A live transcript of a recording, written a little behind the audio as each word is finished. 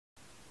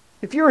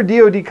If you're a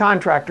DoD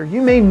contractor,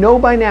 you may know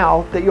by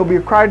now that you'll be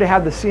required to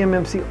have the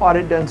CMMC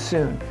audit done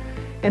soon.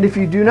 And if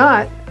you do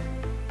not,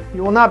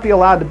 you will not be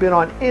allowed to bid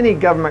on any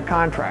government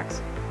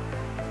contracts.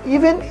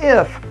 Even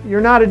if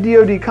you're not a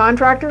DoD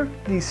contractor,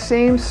 these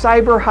same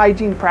cyber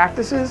hygiene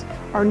practices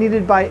are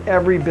needed by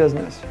every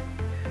business.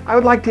 I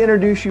would like to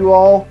introduce you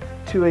all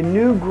to a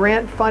new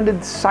grant-funded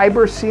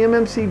cyber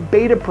CMMC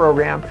beta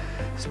program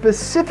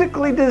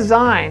specifically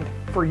designed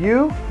for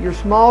you, your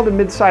small to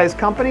mid-sized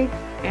company,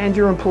 and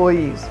your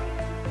employees.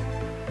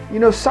 You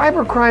know,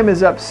 cybercrime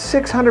is up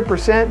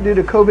 600% due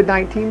to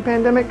COVID-19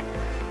 pandemic.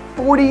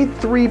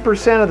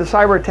 43% of the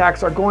cyber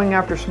attacks are going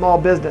after small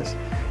business.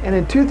 And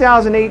in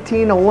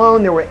 2018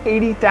 alone, there were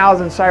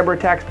 80,000 cyber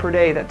attacks per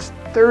day. That's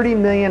 30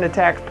 million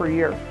attacks per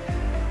year.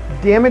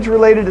 Damage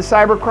related to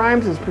cyber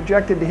crimes is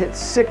projected to hit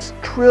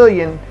 $6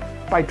 trillion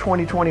by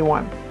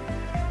 2021.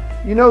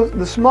 You know,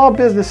 the small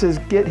businesses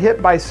get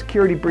hit by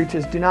security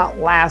breaches do not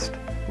last.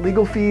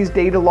 Legal fees,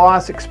 data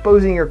loss,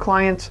 exposing your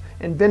clients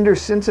and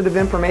vendors' sensitive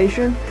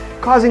information,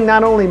 causing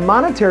not only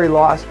monetary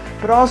loss,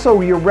 but also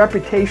your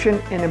reputation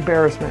and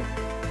embarrassment.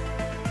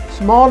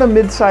 Small to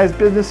mid-sized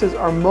businesses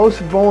are most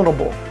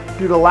vulnerable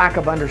due to lack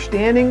of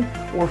understanding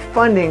or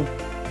funding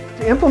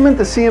to implement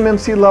the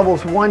CMMC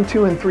levels 1,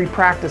 2, and 3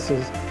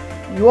 practices.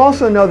 You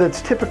also know that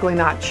it's typically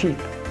not cheap.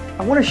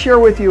 I want to share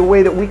with you a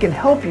way that we can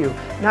help you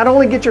not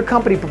only get your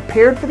company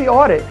prepared for the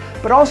audit,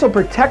 but also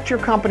protect your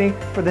company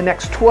for the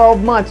next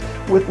 12 months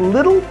with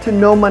little to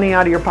no money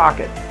out of your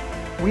pocket.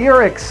 We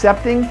are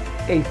accepting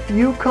a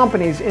few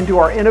companies into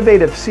our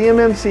innovative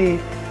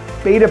CMMC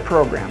beta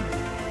program.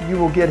 You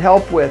will get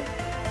help with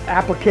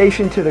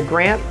application to the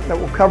grant that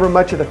will cover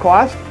much of the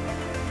cost,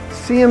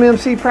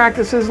 CMMC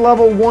practices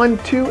level 1,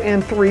 2,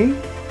 and 3,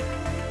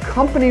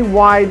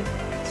 company-wide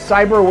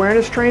cyber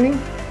awareness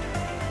training,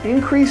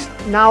 increased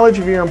knowledge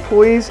of your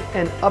employees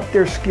and up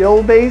their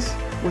skill base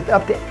with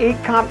up to 8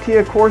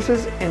 CompTIA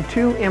courses and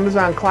 2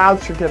 Amazon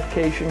Cloud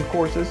certification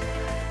courses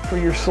for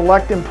your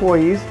select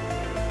employees,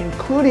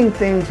 including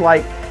things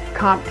like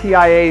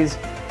CompTIA's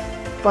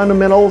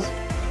Fundamentals,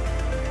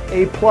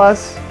 A+,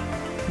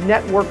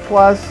 Network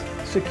Plus,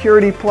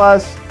 Security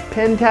Plus,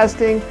 Pen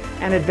Testing,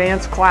 and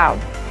Advanced Cloud.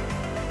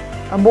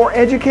 A more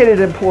educated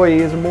employee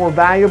is more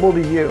valuable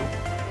to you.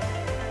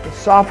 The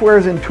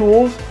softwares and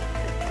tools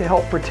to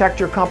help protect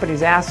your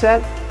company's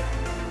asset,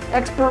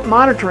 expert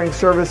monitoring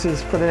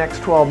services for the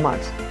next 12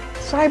 months.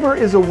 Cyber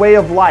is a way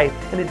of life,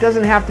 and it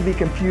doesn't have to be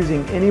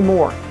confusing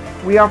anymore.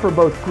 We offer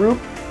both group,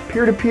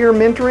 peer-to-peer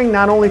mentoring,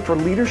 not only for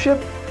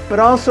leadership, but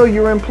also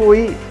your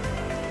employees.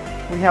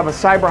 We have a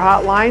cyber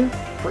hotline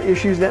for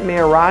issues that may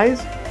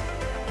arise,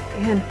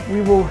 and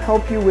we will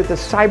help you with a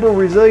cyber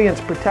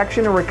resilience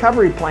protection and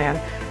recovery plan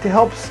to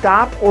help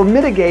stop or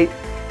mitigate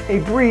a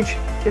breach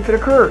if it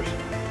occurs.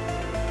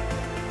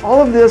 All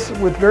of this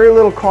with very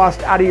little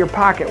cost out of your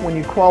pocket when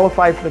you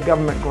qualify for the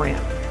government grant.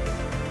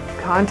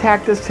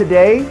 Contact us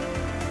today.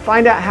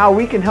 Find out how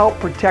we can help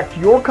protect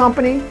your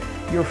company.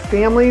 Your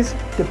families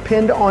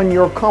depend on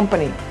your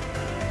company.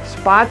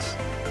 Spots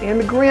and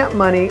the grant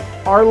money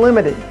are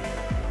limited.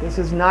 This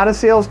is not a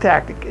sales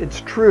tactic.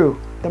 It's true.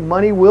 The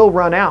money will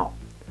run out.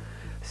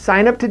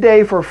 Sign up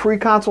today for a free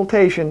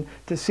consultation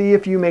to see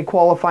if you may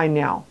qualify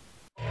now.